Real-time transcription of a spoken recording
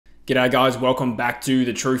G'day guys, welcome back to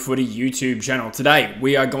the True Footy YouTube channel. Today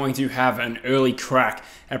we are going to have an early crack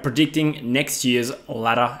at predicting next year's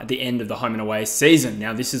ladder at the end of the home and away season.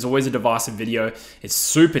 Now this is always a divisive video, it's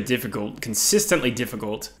super difficult, consistently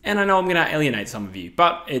difficult, and I know I'm going to alienate some of you,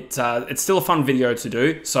 but it's still a fun video to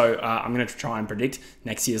do, so I'm going to try and predict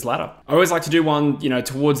next year's ladder. I always like to do one,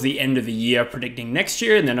 towards the end of the year predicting next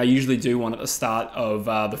year, and then I usually do one at the start of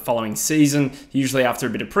the following season. Usually after a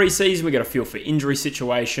bit of preseason, we get a feel for injury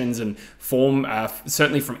situations and form,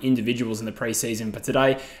 certainly from individuals in the preseason. But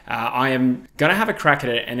today I am going to have a crack at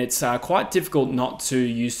it, and it's quite difficult not to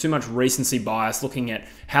use too much recency bias looking at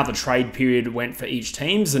how the trade period went for each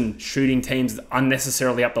teams and shooting teams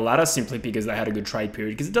unnecessarily up the ladder simply because they had a good trade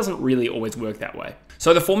period, because it doesn't really always work that way.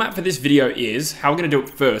 So the format for this video is, how we're going to do it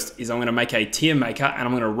first is I'm going to make a tier maker and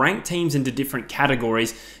I'm going to rank teams into different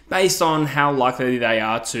categories based on how likely they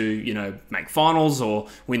are to, make finals or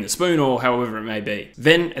win the spoon or however it may be.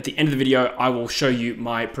 Then at the end of the video, I will show you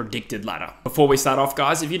my predicted ladder. Before we start off,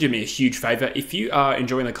 guys, if you do me a huge favor, if you are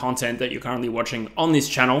enjoying the content that you're currently watching on this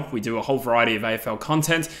channel, we do a whole variety of AFL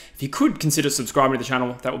content. If you could consider subscribing to the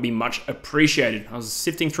channel, that would be much appreciated. I was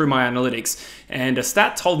sifting through my analytics and a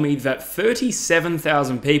stat told me that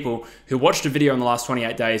 37,000 people who watched a video in the last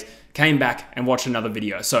 28 days came back and watched another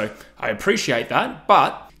video. So I appreciate that,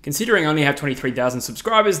 but considering I only have 23,000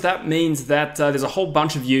 subscribers, that means that there's a whole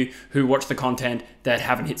bunch of you who watch the content that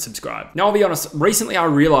haven't hit subscribe. Now, I'll be honest, recently I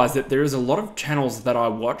realized that there is a lot of channels that I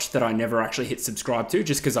watch that I never actually hit subscribe to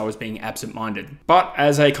just because I was being absent-minded. But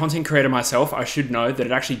as a content creator myself, I should know that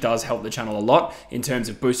it actually does help the channel a lot in terms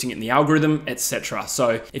of boosting it in the algorithm, etc.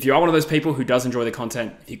 So if you are one of those people who does enjoy the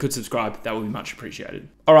content, if you could subscribe, that would be much appreciated.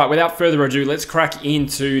 All right, without further ado, let's crack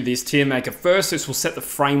into this tier maker first. This will set the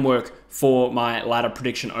framework for my ladder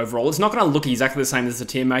prediction overall. It's not going to look exactly the same as the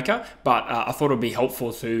tier maker, but I thought it would be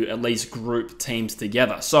helpful to at least group teams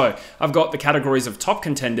together. So I've got the categories of top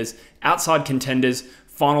contenders, outside contenders,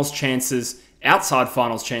 finals chances, outside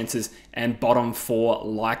finals chances, and bottom four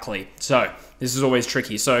likely. So this is always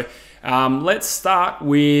tricky. So let's start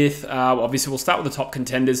with, obviously we'll start with the top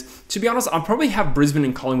contenders. To be honest, I'll probably have Brisbane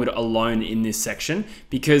and Collingwood alone in this section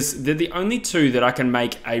because they're the only two that I can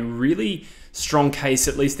make a really strong case,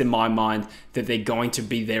 at least in my mind, that they're going to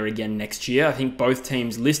be there again next year. I think both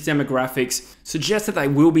teams' list demographics suggest that they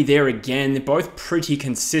will be there again. They're both pretty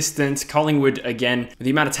consistent. Collingwood, again, with the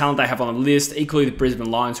amount of talent they have on the list, equally the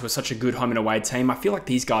Brisbane Lions, who are such a good home and away team. I feel like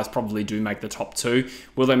these guys probably do make the top two.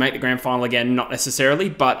 Will they make the grand final again? Not necessarily,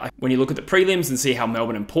 but when you look at the prelims and see how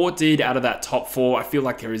Melbourne and Port did out of that top four, I feel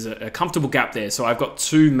like there is a comfortable gap there. So I've got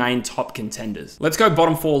two main top contenders. Let's go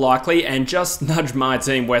bottom four likely and just nudge my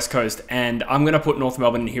team West Coast, and I'm going to put North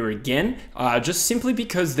Melbourne in here again, just simply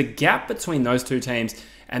because the gap between those two teams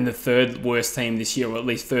and the third worst team this year, or at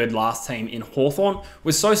least third last team in Hawthorn,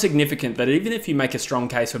 was so significant that even if you make a strong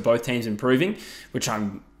case for both teams improving, which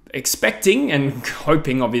I'm expecting and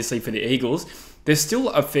hoping obviously for the Eagles, there's still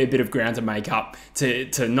a fair bit of ground to make up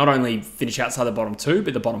to not only finish outside the bottom two,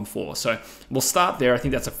 but the bottom four. So we'll start there. I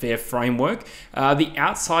think that's a fair framework. The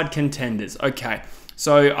outside contenders. Okay.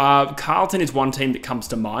 So Carlton is one team that comes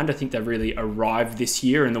to mind. I think they really arrived this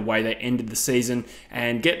year in the way they ended the season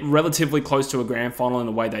and get relatively close to a grand final in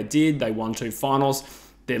the way they did. They won 2 finals.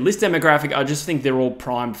 Their list demographic, I just think they're all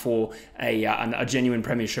primed for a genuine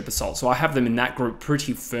premiership assault. So I have them in that group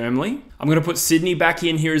pretty firmly. I'm going to put Sydney back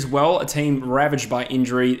in here as well, a team ravaged by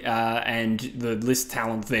injury, and the list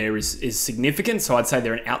talent there is significant. So I'd say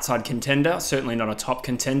they're an outside contender, certainly not a top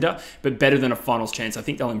contender, but better than a finals chance. I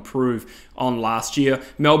think they'll improve on last year.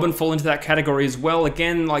 Melbourne fall into that category as well.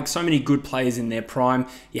 Again, like so many good players in their prime,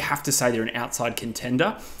 you have to say they're an outside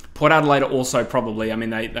contender. Port Adelaide also probably, I mean,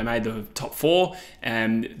 they made the top four,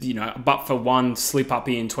 and, but for one slip up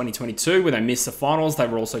in 2022 where they missed the finals, they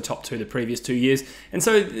were also top 2 the previous 2 years. And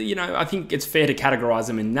so, I think it's fair to categorize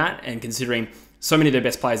them in that, and considering so many of their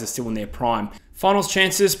best players are still in their prime. Finals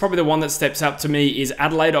chances, probably the one that steps up to me is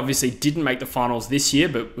Adelaide. Obviously didn't make the finals this year,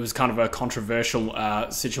 but it was kind of a controversial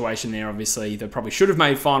situation there. Obviously, they probably should have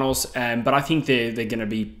made finals, but I think they're going to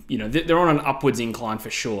be, they're on an upwards incline for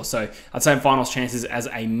sure. So I'd say finals chances as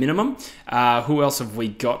a minimum. Who else have we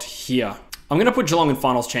got here? I'm going to put Geelong in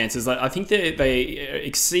finals chances. I think they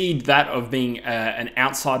exceed that of being an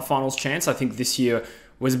outside finals chance. I think this year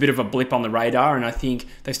was a bit of a blip on the radar, and I think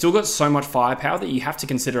they've still got so much firepower that you have to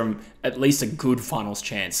consider them at least a good finals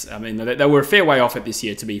chance. I mean, they were a fair way off it this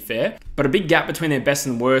year, to be fair, but a big gap between their best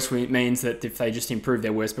and worst means that if they just improve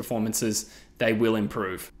their worst performances, they will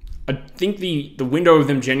improve. I think the window of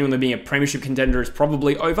them genuinely being a premiership contender is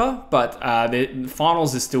probably over, but the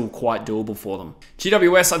finals is still quite doable for them.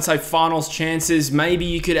 GWS, I'd say finals chances. Maybe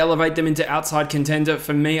you could elevate them into outside contender.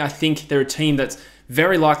 For me, I think they're a team that's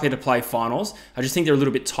very likely to play finals. I just think they're a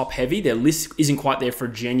little bit top heavy. Their list isn't quite there for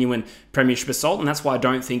a genuine premiership assault, and that's why I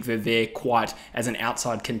don't think they're there quite as an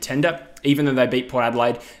outside contender. Even though they beat Port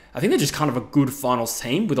Adelaide, I think they're just kind of a good finals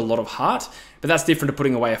team with a lot of heart, but that's different to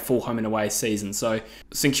putting away a full home and away season. So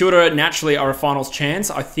St Kilda naturally are a finals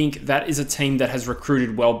chance. I think that is a team that has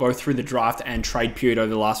recruited well, both through the draft and trade period over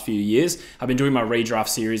the last few years. I've been doing my redraft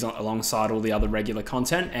series alongside all the other regular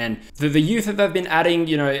content, and the youth that they've been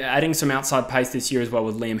adding, adding some outside pace this year as well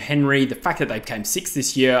with Liam Henry. The fact that they came 6th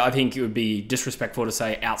this year, I think it would be disrespectful to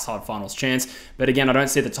say outside finals chance. But again, I don't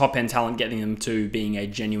see the top end talent getting them to being a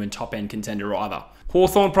genuine top end contender either.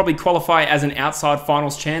 Hawthorn probably qualify as an outside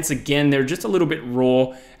finals chance. Again, they're just a little bit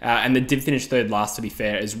raw, and they did finish 3rd last, to be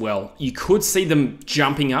fair, as well. You could see them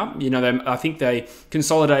jumping up. I think they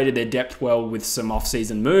consolidated their depth well with some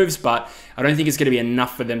off-season moves, but I don't think it's going to be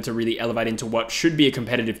enough for them to really elevate into what should be a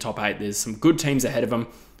competitive top 8. There's some good teams ahead of them.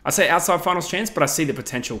 I say outside finals chance, but I see the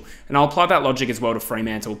potential. And I'll apply that logic as well to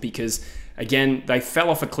Fremantle because, again, they fell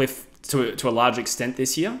off a cliff to a large extent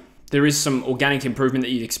this year. There is some organic improvement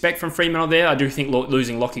that you'd expect from Fremantle there. I do think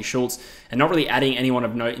losing Lachie Schultz and not really adding anyone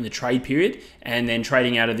of note in the trade period and then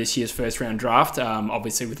trading out of this year's first round draft,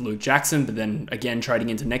 obviously with Luke Jackson, but then again trading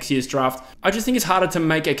into next year's draft. I just think it's harder to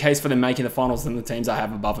make a case for them making the finals than the teams I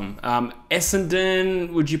have above them.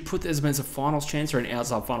 Essendon, would you put this as a finals chance or an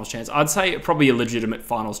outside finals chance? I'd say probably a legitimate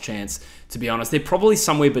finals chance, to be honest. They're probably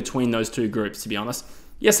somewhere between those two groups, to be honest.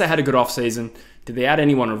 Yes, they had a good off-season. Did they add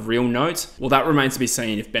anyone of real note? Well, that remains to be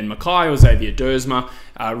seen if Ben Mackay or Xavier Dersma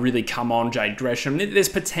really come on, Jade Gresham. There's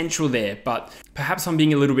potential there, but perhaps I'm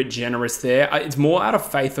being a little bit generous there. It's more out of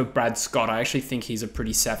faith of Brad Scott. I actually think he's a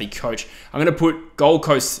pretty savvy coach. I'm going to put Gold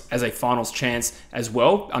Coast as a finals chance as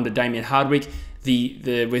well under Damien Hardwick.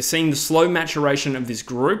 We're seeing the slow maturation of this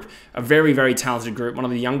group, a very, very talented group, one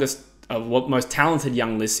of the youngest, most talented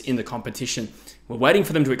young lists in the competition. We're waiting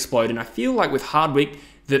for them to explode, and I feel like with Hardwick,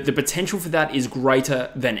 the potential for that is greater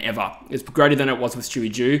than ever. It's greater than it was with Stewie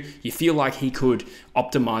Jew. You feel like he could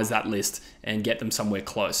optimize that list and get them somewhere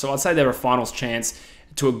close. So I'd say they're a finals chance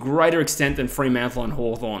to a greater extent than Fremantle and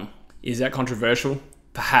Hawthorn. Is that controversial?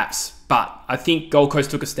 Perhaps. But I think Gold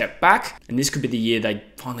Coast took a step back, and this could be the year they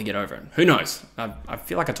finally get over it. Who knows? I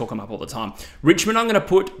feel like I talk them up all the time. Richmond, I'm going to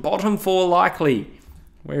put bottom 4 likely.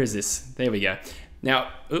 Where is this? There we go.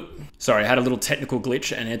 Now, sorry, I had a little technical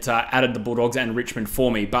glitch and it added the Bulldogs and Richmond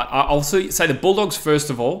for me. But I'll also say the Bulldogs,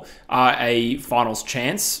 first of all, are a finals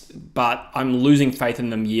chance, but I'm losing faith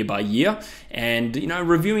in them year by year. And,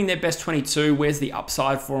 reviewing their best 22, where's the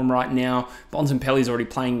upside for them right now? Bontempelli's already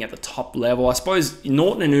playing at the top level. I suppose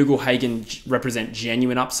Norton and Ugle-Hagan represent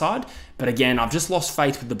genuine upside. But again, I've just lost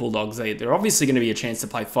faith with the Bulldogs. They're obviously going to be a chance to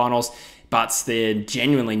play finals, but they're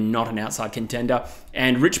genuinely not an outside contender.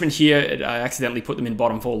 And Richmond here, I accidentally put them in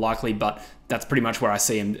bottom 4 likely, but that's pretty much where I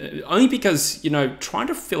see them. Only because, trying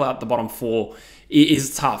to fill out the bottom 4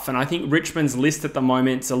 is tough. And I think Richmond's list at the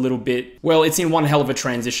moment is a little bit, well, it's in one hell of a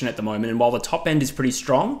transition at the moment. And while the top end is pretty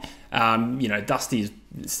strong, Dusty is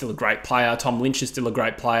still a great player. Tom Lynch is still a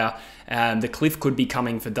great player. The cliff could be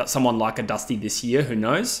coming for someone like a Dusty this year, who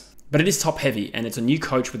knows? But it is top heavy, and it's a new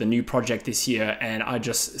coach with a new project this year, and I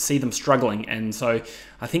just see them struggling. And so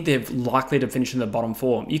I think they're likely to finish in the bottom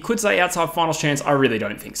 4. You could say outside finals chance. I really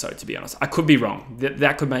don't think so, to be honest. I could be wrong.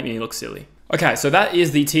 That could make me look silly. Okay, so that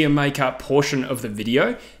is the tier maker portion of the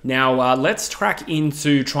video. Now, let's track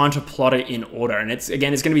into trying to plot it in order. And it's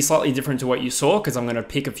going to be slightly different to what you saw because I'm going to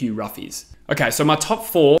pick a few roughies. Okay, so my top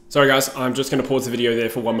 4. Sorry guys, I'm just going to pause the video there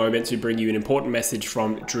for one moment to bring you an important message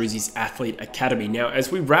from Drewzy's Athlete Academy. Now,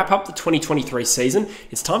 as we wrap up the 2023 season,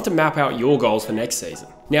 it's time to map out your goals for next season.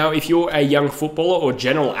 Now, if you're a young footballer or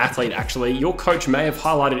general athlete, actually, your coach may have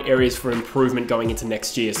highlighted areas for improvement going into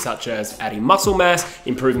next year, such as adding muscle mass,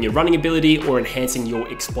 improving your running ability, or enhancing your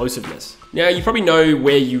explosiveness. Now, you probably know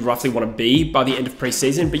where you roughly want to be by the end of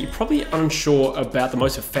preseason, but you're probably unsure about the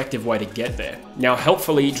most effective way to get there. Now,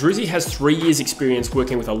 helpfully, Drewzy has 3 years experience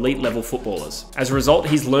working with elite level footballers. As a result,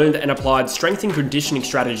 he's learned and applied strength and conditioning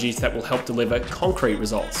strategies that will help deliver concrete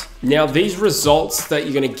results. Now, these results that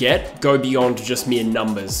you're going to get go beyond just mere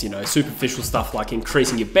numbers. as, you know, superficial stuff like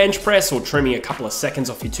increasing your bench press or trimming a couple of seconds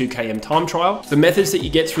off your 2km time trial. The methods that you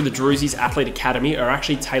get through the Drewzy's Athlete Academy are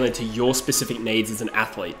actually tailored to your specific needs as an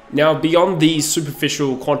athlete. Now, beyond these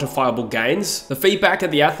superficial quantifiable gains, the feedback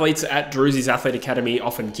that the athletes at Drewzy's Athlete Academy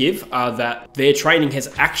often give are that their training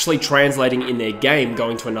has actually translating in their game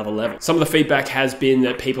going to another level. Some of the feedback has been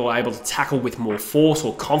that people are able to tackle with more force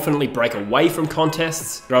or confidently break away from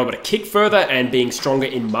contests. They're able to kick further and being stronger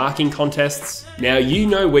in marking contests. Now, you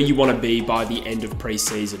know where you want to be by the end of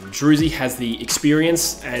pre-season. Drewzy has the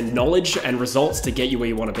experience and knowledge and results to get you where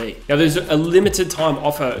you want to be. Now, there's a limited time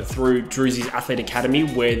offer through Drewzy's Athlete Academy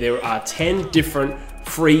where there are 10 different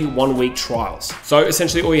free 1-week trials. So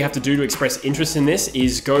essentially all you have to do to express interest in this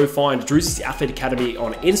is go find Drewzy's Athlete Academy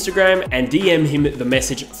on Instagram and DM him the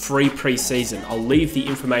message free preseason. I'll leave the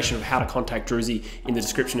information of how to contact Drewzy in the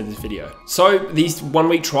description of this video. So these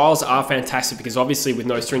 1-week trials are fantastic because obviously with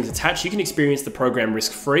no strings attached, you can experience the program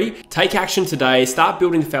risk-free. Take action today, start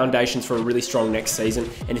building the foundations for a really strong next season.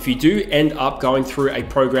 And if you do end up going through a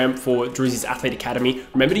program for Drewzy's Athlete Academy,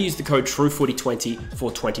 remember to use the code TRUEFOOTY20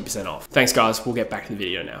 for 20% off. Thanks guys, we'll get back to the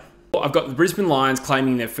video now. I've got the Brisbane Lions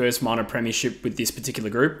claiming their first minor premiership with this particular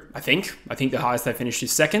group, I think. I think the highest they finished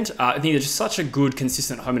is second. I think they're just such a good,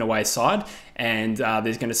 consistent home and away side, and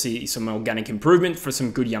there's going to see some organic improvement for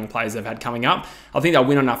some good young players they've had coming up. I think they'll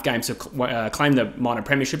win enough games to claim the minor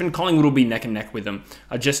premiership, and Collingwood will be neck and neck with them.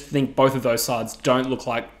 I just think both of those sides don't look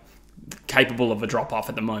like capable of a drop-off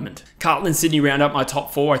at the moment. Carlton and Sydney round up my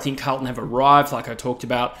top 4. I think Carlton have arrived, like I talked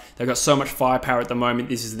about. They've got so much firepower at the moment.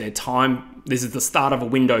 This is their time. This is the start of a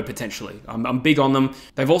window, potentially. I'm big on them.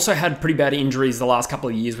 They've also had pretty bad injuries the last couple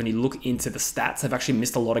of years. When you look into the stats, they've actually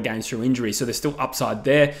missed a lot of games through injury, so there's still upside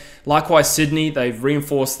there. Likewise, Sydney, they've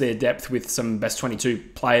reinforced their depth with some best 22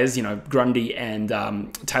 players, you know, Grundy and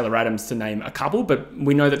Taylor Adams, to name a couple, but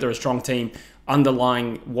we know that they're a strong team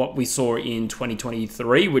underlying what we saw in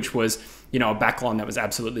 2023, which was, you know, a backline that was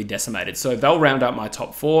absolutely decimated. So they'll round out my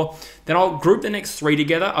top 4. Then I'll group the next 3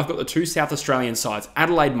 together. I've got the 2 South Australian sides.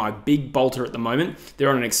 Adelaide, my big bolter at the moment. They're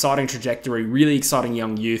on an exciting trajectory, really exciting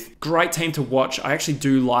young youth. Great team to watch. I actually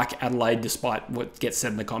do like Adelaide, despite what gets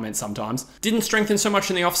said in the comments sometimes. Didn't strengthen so much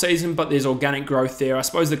in the offseason, but there's organic growth there. I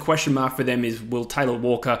suppose the question mark for them is, will Taylor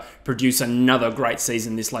Walker produce another great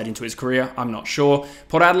season this late into his career? I'm not sure.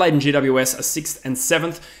 Port Adelaide and GWS are 6th and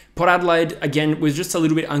 7th. Port Adelaide, again, was just a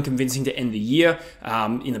little bit unconvincing to end the year.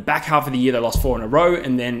 In the back half of the year, they lost 4 in a row,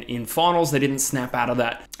 and then in finals, they didn't snap out of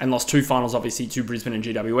that and lost 2 finals, obviously, to Brisbane and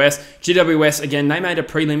GWS. GWS, again, they made a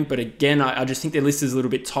prelim, but again, I just think their list is a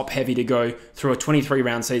little bit top-heavy to go through a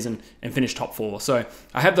 23-round season and finish top 4. So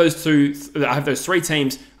I have those 3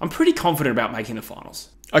 teams. I'm pretty confident about making the finals.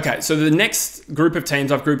 Okay, so the next group of teams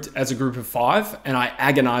I've grouped as a group of 5, and I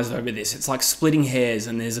agonized over this. It's like splitting hairs,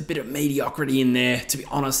 and there's a bit of mediocrity in there, to be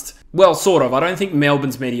honest. Well, sort of. I don't think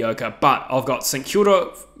Melbourne's mediocre, but I've got St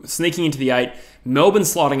Kilda sneaking into the 8, Melbourne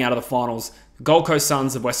sliding out of the finals, Gold Coast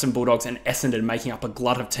Suns, the Western Bulldogs, and Essendon making up a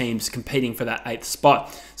glut of teams competing for that 8th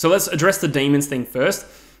spot. So let's address the Demons thing first.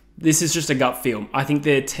 This is just a gut feel. I think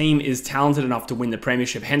their team is talented enough to win the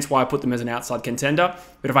premiership, hence why I put them as an outside contender.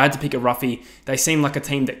 But if I had to pick a roughie, they seem like a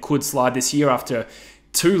team that could slide this year after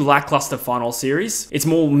 2 lackluster final series. It's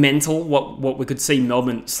more mental what we could see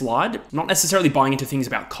Melbourne slide. Not necessarily buying into things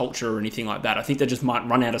about culture or anything like that. I think they just might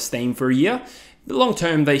run out of steam for a year. But long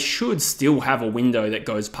term, they should still have a window that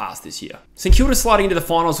goes past this year. St Kilda sliding into the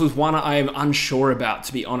finals was one I am unsure about,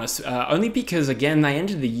 to be honest. Only because, again, they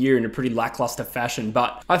ended the year in a pretty lackluster fashion.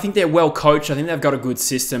 But I think they're well coached. I think they've got a good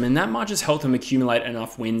system. And that might just help them accumulate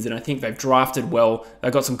enough wins. And I think they've drafted well.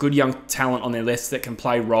 They've got some good young talent on their list that can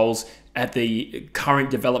play roles at the current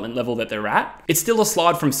development level that they're at. It's still a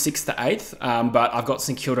slide from 6th to 8th, but I've got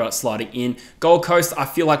St Kilda sliding in. Gold Coast, I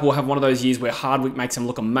feel like we'll have one of those years where Hardwick makes them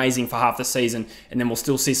look amazing for half the season, and then we'll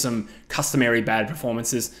still see some customary bad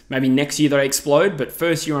performances. Maybe next year they explode, but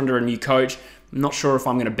first year under a new coach, I'm not sure if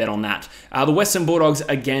I'm going to bet on that. The Western Bulldogs,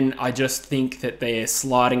 again, I just think that they're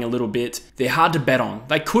sliding a little bit. They're hard to bet on.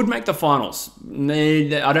 They could make the finals.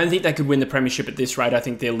 I don't think they could win the premiership at this rate. I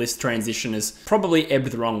think their list transition has probably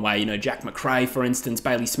ebbed the wrong way. You know, Jack McRae, for instance,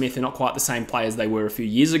 Bailey Smith, they're not quite the same players they were a few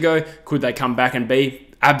years ago. Could they come back and be?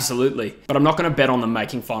 Absolutely. But I'm not going to bet on them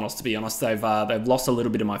making finals, to be honest. They've lost a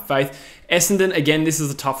little bit of my faith. Essendon, again, this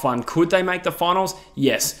is a tough one. Could they make the finals?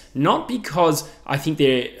 Yes. Not because I think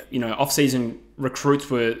their off-season recruits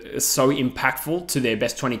were so impactful to their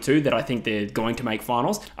best 22 that I think they're going to make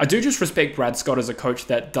finals. I do just respect Brad Scott as a coach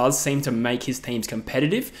that does seem to make his teams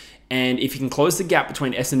competitive. And if he can close the gap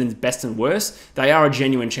between Essendon's best and worst, they are a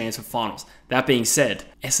genuine chance for finals. That being said,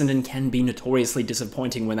 Essendon can be notoriously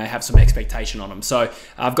disappointing when they have some expectation on them. So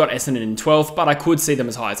I've got Essendon in 12th, but I could see them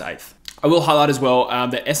as high as 8th. I will highlight as well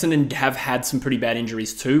that Essendon have had some pretty bad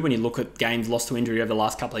injuries too when you look at games lost to injury over the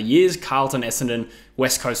last couple of years. Carlton, Essendon,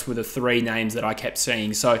 West Coast were the 3 names that I kept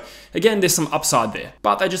seeing. So again, there's some upside there,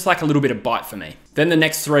 but they just lack a little bit of bite for me. Then the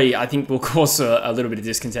next 3, I think will cause a little bit of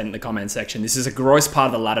discontent in the comment section. This is a gross part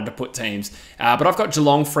of the ladder to put teams, but I've got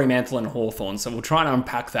Geelong, Fremantle and Hawthorn. So we'll try and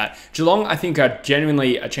unpack that. Geelong, I think, are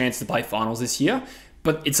genuinely a chance to play finals this year.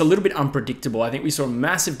 But it's a little bit unpredictable. I think we saw a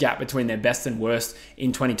massive gap between their best and worst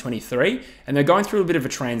in 2023, and they're going through a bit of a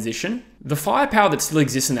transition. The firepower that still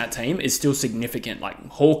exists in that team is still significant, like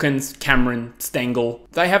Hawkins, Cameron, Stengel.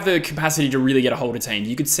 They have the capacity to really get a hold of teams.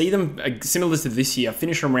 You could see them, similar to this year,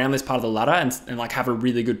 finish around this part of the ladder and like have a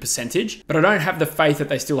really good percentage. But I don't have the faith that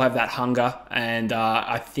they still have that hunger, and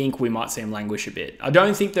I think we might see them languish a bit. I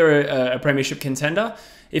don't think they're a premiership contender.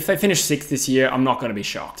 If they finish 6th this year, I'm not going to be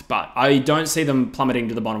shocked, but I don't see them plummeting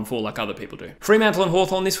to the bottom 4 like other people do. Fremantle and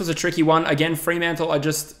Hawthorn, this was a tricky one. Again, Fremantle, I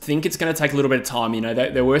just think it's going to take a little bit of time. You know,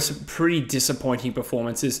 there were some pretty disappointing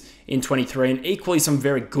performances in 23 and equally some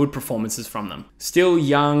very good performances from them. Still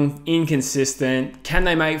young, inconsistent. Can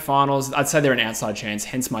they make finals? I'd say they're an outside chance,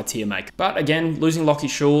 hence my tier make. But again, losing Lockie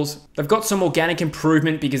Schulz, they've got some organic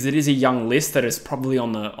improvement because it is a young list that is probably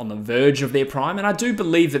on the verge of their prime, and I do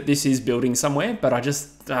believe that this is building somewhere, but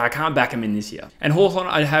I can't back them in this year. And Hawthorn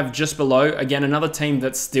I have just below. Again, another team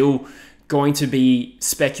that's still going to be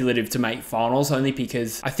speculative to make finals, only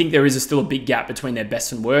because I think there is still a big gap between their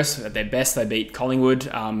best and worst. At their best, they beat Collingwood.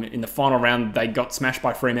 In the final round, they got smashed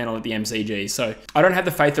by Fremantle at the MCG. So I don't have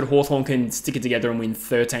the faith that Hawthorn can stick it together and win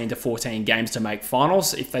 13 to 14 games to make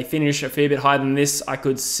finals. If they finish a fair bit higher than this, I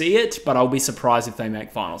could see it, but I'll be surprised if they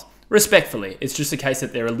make finals. Respectfully, it's just a case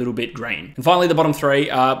that they're a little bit green. And finally, the bottom 3,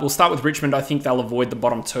 we'll start with Richmond. I think they'll avoid the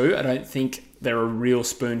bottom 2. I don't think they're a real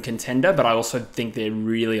spoon contender, but I also think they're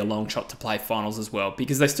really a long shot to play finals as well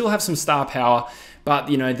because they still have some star power, but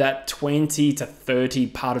you know, that 20 to 30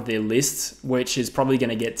 part of their list, which is probably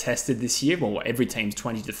going to get tested this year. Well, every team's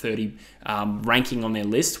 20 to 30 ranking on their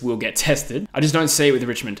list will get tested. I just don't see it with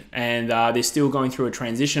Richmond, and they're still going through a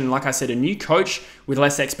transition. Like I said, a new coach with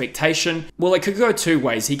less expectation. Well, it could go 2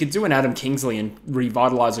 ways. He could do an Adam Kingsley and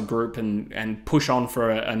revitalize a group and push on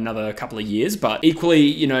for another couple of years, but equally,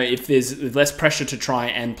 you know, if there's less pressure to try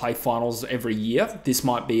and play finals every year, this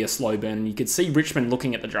might be a slow burn. You could see Richmond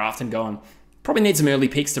looking at the draft and going, probably need some early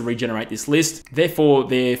picks to regenerate this list. Therefore,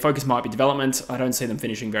 their focus might be development. I don't see them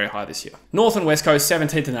finishing very high this year. North and West Coast,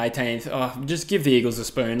 17th and 18th. Oh, just give the Eagles a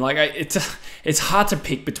spoon. Like, it's hard to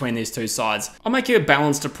pick between these 2 sides. I'll make a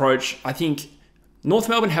balanced approach. I think North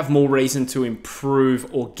Melbourne have more reason to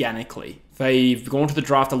improve organically. They've gone to the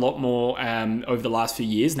draft a lot more over the last few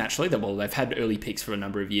years, naturally. Well, they've had early picks for a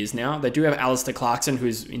number of years now. They do have Alistair Clarkson,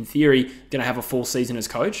 who's, in theory, going to have a full season as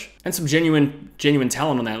coach. And some genuine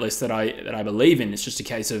talent on that list that I believe in. It's just a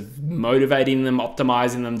case of motivating them,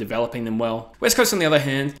 optimizing them, developing them well. West Coast, on the other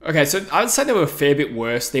hand, okay, so I would say they were a fair bit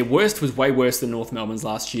worse. Their worst was way worse than North Melbourne's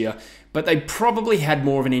last year, but they probably had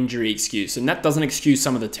more of an injury excuse. And that doesn't excuse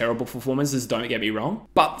some of the terrible performances, don't get me wrong.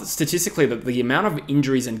 But statistically, the amount of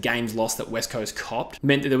injuries and games lost that West Coast copped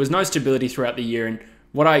meant that there was no stability throughout the year. And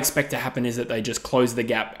what I expect to happen is that they just close the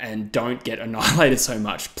gap and don't get annihilated so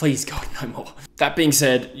much. Please, God, no more. That being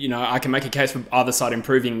said, you know, I can make a case for either side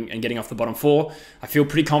improving and getting off the bottom 4. I feel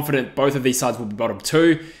pretty confident both of these sides will be bottom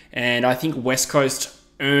 2. And I think West Coast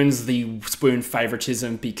earns the spoon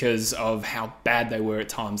favoritism because of how bad they were at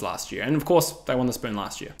times last year. And of course, they won the spoon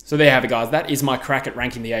last year. So there you have it, guys. That is my crack at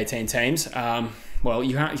ranking the 18 teams. Well,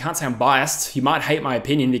 you can't say I'm biased. You might hate my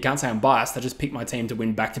opinion, but you can't say I'm biased. I just picked my team to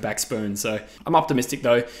win back-to-back spoons. So I'm optimistic,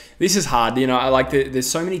 though. This is hard. You know, I like there's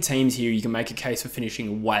so many teams here you can make a case for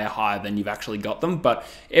finishing way higher than you've actually got them. But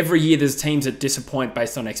every year there's teams that disappoint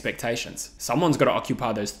based on expectations. Someone's got to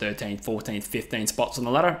occupy those 13th, 14th, 15th spots on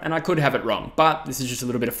the ladder, and I could have it wrong. But this is just a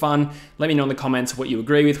little bit of fun. Let me know in the comments what you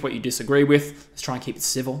agree with, what you disagree with. Let's try and keep it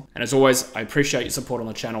civil. And as always, I appreciate your support on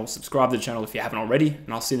the channel. Subscribe to the channel if you haven't already,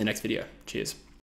 and I'll see you in the next video. Cheers.